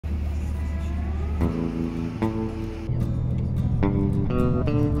Guys,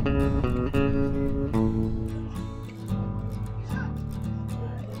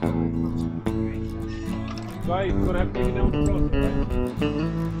 you're gonna have to take it down the front, right?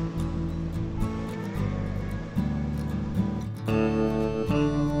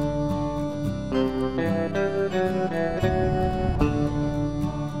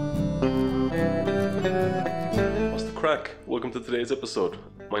 Welcome to today's episode.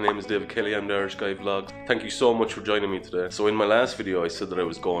 My name is David Kelly, I'm the Irish Guy Vlogs. Thank you so much for joining me today. So in my last video I said that I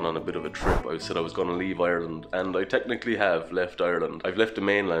was going on a bit of a trip. I said I was going to leave Ireland, and I technically have left Ireland. I've left the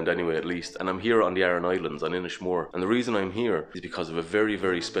mainland anyway, at least, and I'm here on the Aran Islands on Inishmore. And the reason I'm here is because of a very,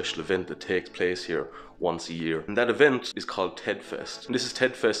 very special event that takes place here once a year. And that event is called Tedfest. And this is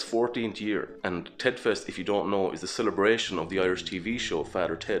Tedfest's 14th year. And Tedfest, if you don't know, is the celebration of the Irish TV show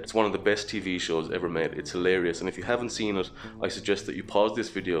Father Ted. It's one of the best TV shows ever made. It's hilarious. And if you haven't seen it, I suggest that you pause this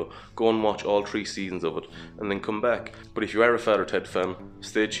video, go and watch all 3 seasons of it, and then come back. But if you are a Father Ted fan,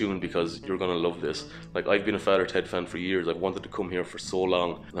 stay tuned because you're gonna love this. Like, I've been a Father Ted fan for years. I've wanted to come here for so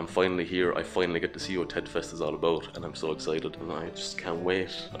long, and I'm finally here. I finally get to see what Tedfest is all about, and I'm so excited. And I just can't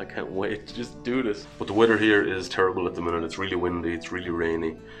wait. I can't wait to just do this. But the weather here is terrible at the minute. It's really windy, it's really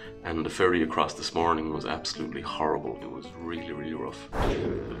rainy, and the ferry across this morning was absolutely horrible. It was really, really rough.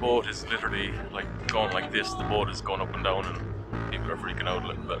 The boat is literally like going like this. The boat is going up and down, and people are freaking out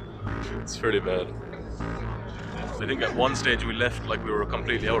like that. It's pretty bad. I think at one stage we left like we were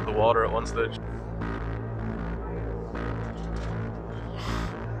completely out of the water at one stage.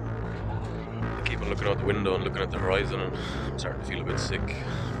 I keep on looking out the window and looking at the horizon, and I'm starting to feel a bit sick.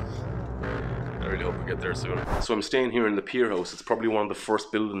 I really hope we get there soon. So I'm staying here in the pier house. It's probably one of the first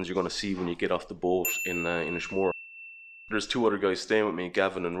buildings you're going to see when you get off the boat in Inishmore. There's 2 other guys staying with me,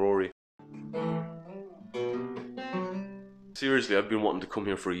 Gavin and Rory. Seriously, I've been wanting to come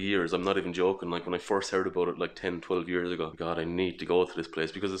here for years. I'm not even joking. Like, when I first heard about it like 10, 12 years ago, God, I need to go to this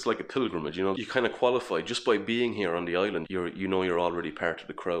place because it's like a pilgrimage, you know? You kind of qualify just by being here on the island. You know you're already part of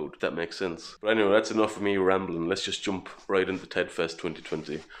the crowd, if that makes sense. But anyway, that's enough of me rambling. Let's just jump right into Tedfest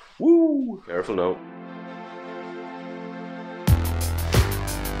 2020. Woo! Careful now.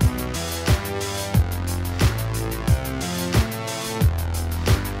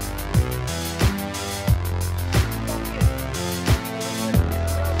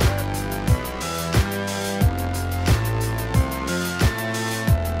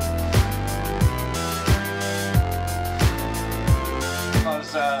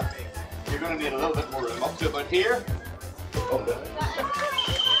 You're going to need a little bit more room up to about here.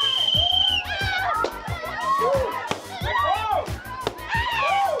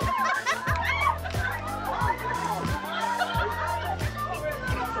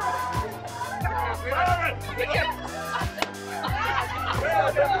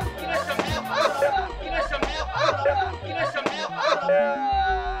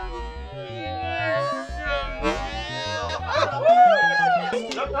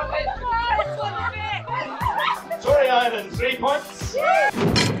 Sorry Island, 3 points.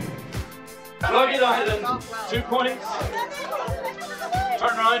 Craggy Island, 2 points.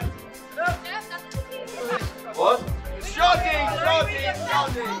 Turn around. What? Shotty!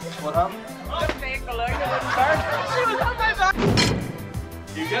 What happened?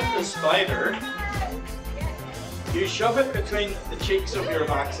 You get the spider, you shove it between the cheeks of your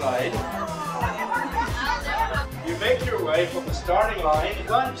backside. You make your way from the starting line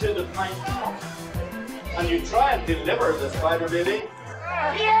down to the pint, and you try and deliver the spider baby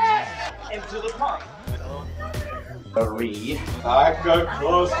into the pond. Back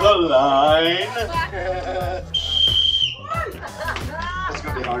across the line. It's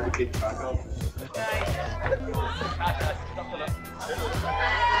going to be hard to keep track of.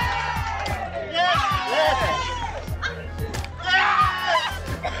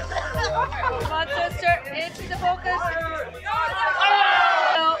 Come on, sister, into the focus.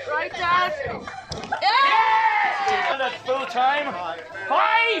 No, right dad. And that's full time.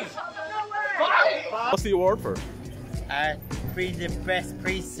 5! What's the award for? Being the best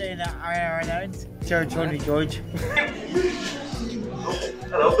priest in Ireland Island. Tony George.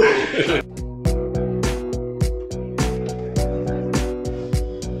 Hello.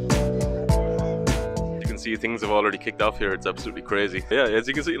 See, things have already kicked off here. It's absolutely crazy. Yeah, as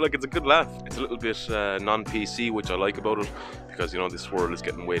you can see, like, it's a good laugh. It's a little bit non-PC, which I like about it, because, you know, this world is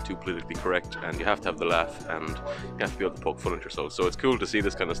getting way too politically correct, and you have to have the laugh, and you have to be able to poke fun at yourself. So it's cool to see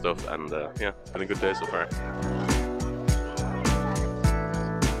this kind of stuff, and yeah, having a good day so far.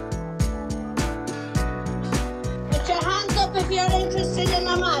 Put your hands up if you're interested in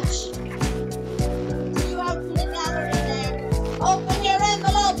a match. See you out in the gallery there. Open your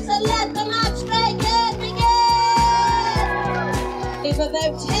envelopes and let the match begin.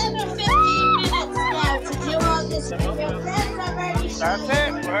 about 10 or 15 minutes now to do all this. Your friends are very shy. That's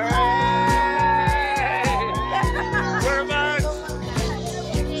it. We're back.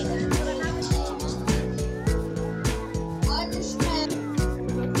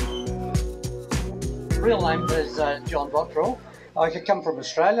 Real name is John Bottrell. I come from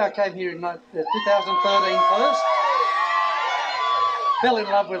Australia. I came here in 2013 first. Fell in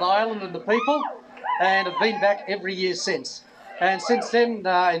love with Ireland and the people, and have been back every year since. And since then,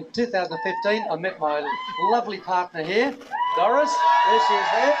 in 2015, I met my lovely partner here, Doris. There she is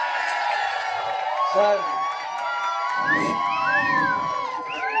there. So,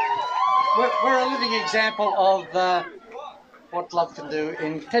 we're a living example of what love can do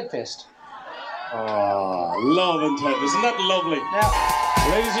in Tedfest. Oh, love and Ted. Isn't that lovely? Now,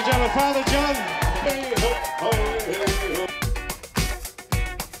 ladies and gentlemen, Father John.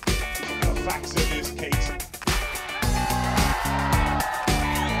 The facts in this case.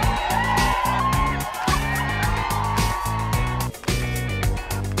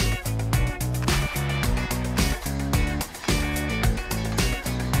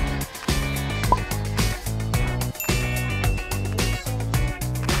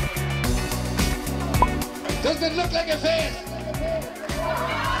 Does it look like a face?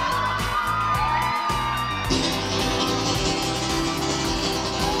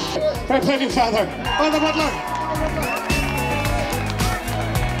 Fair play to you, Father. Father Butler.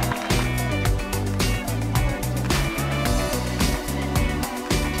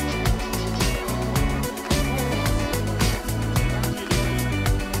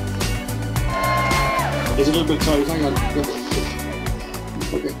 It's a little bit tight. Hang on.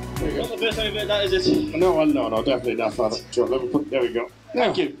 Okay, there you go. The best thing about that is it. No, well, no, definitely not, Father. Sure, let me put. There we go.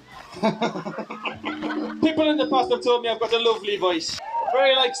 Thank you. People in the past have told me I've got a lovely voice.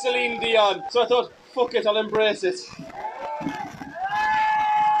 Very like Celine Dion. So I thought, fuck it, I'll embrace it.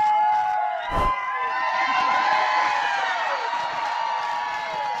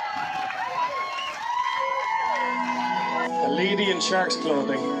 A lady in shark's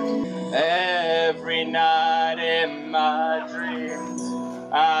clothing. Every night in my dreams,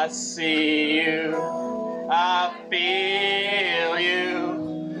 I see you, I feel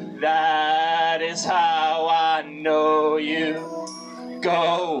you. That is how I know you.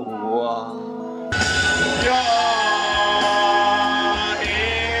 Go on. You're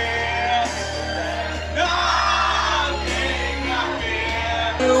here. Nothing I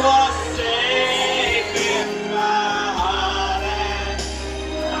fear. You are safe in my heart,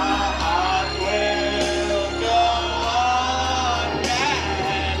 and my heart will go on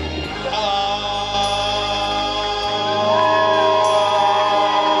and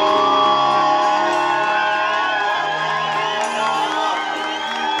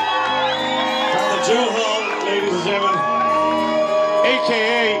Joe Hall, ladies and gentlemen,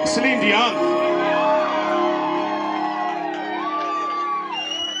 aka Celine Dion.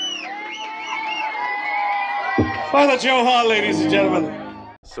 Father Joe Hall, ladies and gentlemen.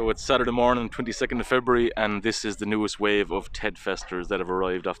 So it's Saturday morning, 22nd of February, and this is the newest wave of Tedfesters that have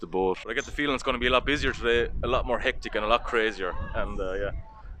arrived off the boat. I get the feeling it's going to be a lot busier today, a lot more hectic and a lot crazier, and yeah,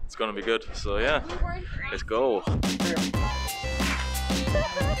 it's going to be good. So yeah, let's go.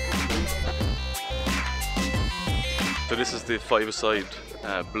 So this is the five-a-side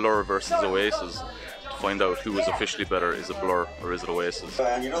Blur versus Oasis to find out who is officially better. Is it Blur or is it Oasis?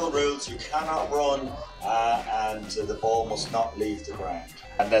 And you know the rules, you cannot run and the ball must not leave the ground.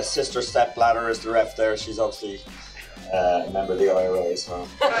 And the sister stepladder is the ref there, she's obviously a member of the IRA, so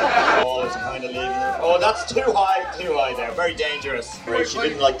ball is kind of leaving it. Oh, that's too high there, very dangerous. She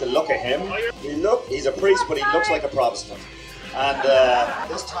didn't like the look of him. He's a priest, but he looks like a Protestant. And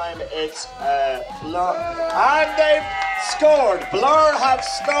this time it's Blur, and they've scored. Blur have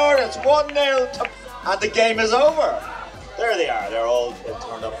scored. It's 1-0, and the game is over. There they are. They're all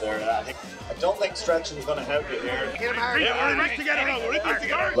turned up there. I don't think stretching is going to help you here.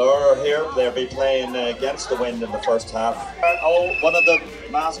 Blur here. They'll be playing against the wind in the first half. Oh, one of the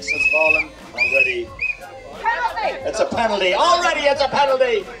masks has fallen already. Penalty! It's a penalty. Already, it's a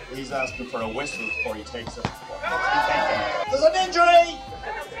penalty. He's asking for a whistle before he takes it. What's he thinking? There's an injury!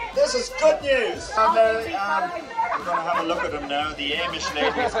 This is good news! And we're going to have a look at him now. The Amish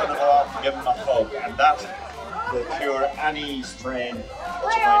lady is going to go off and give him a hug, and that will cure any strain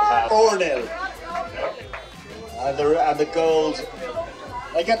that you might have. 4-0. And the goals,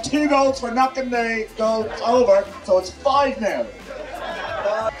 they get 2 goals for knocking the goals over, so it's 5-0.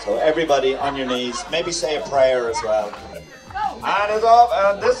 So everybody on your knees, maybe say a prayer as well. And it's off,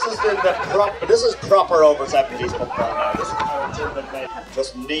 and this is this is proper over 70s football now. This is how it's in the play.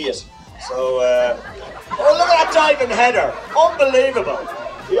 Just knee it. So, oh, look at that diving header. Unbelievable.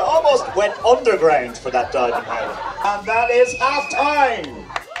 He almost went underground for that diving header. And that is half time.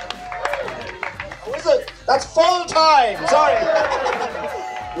 Oh, is it? That's full time. Sorry.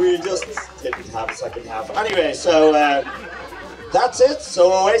 We just didn't have a second half. Anyway, so that's it.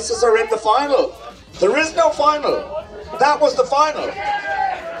 So Oasis are in the final. There is no final. That was the final.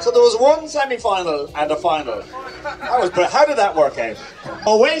 So there was one semi-final and a final. How did that work out?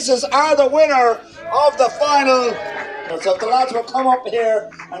 Oasis are the winner of the final. So the lads will come up here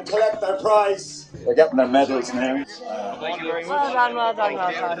and collect their prize. They're getting their medals now. Thank you very much. Well done, well done,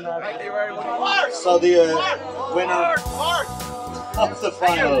 well done. Thank you very much. So the winner of the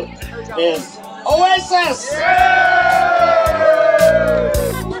final is Oasis!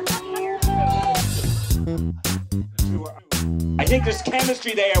 I think there's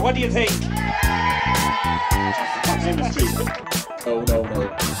chemistry there. What do you think? Chemistry. No.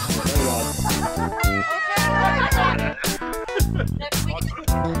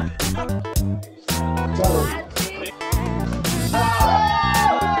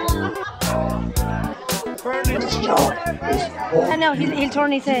 I know, he'll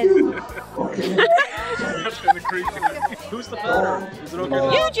turn his head. Who's the father? Is it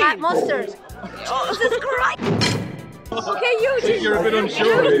okay? Eugene! Mustard. Jesus Christ! Okay, Eugene. You're a bit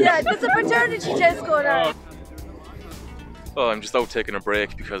unsure. Yeah, there's a paternity test going on. Oh, I'm just out taking a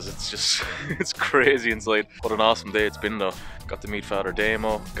break because it's just, it's crazy inside. What an awesome day it's been though. Got to meet Father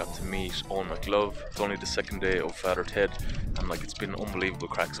Damo, got to meet Owen McLove. It's only the second day of Father Ted and like it's been unbelievable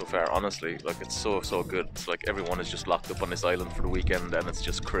crack so far, honestly. Like it's so good. It's like everyone is just locked up on this island for the weekend and it's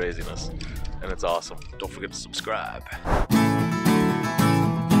just craziness. And it's awesome. Don't forget to subscribe.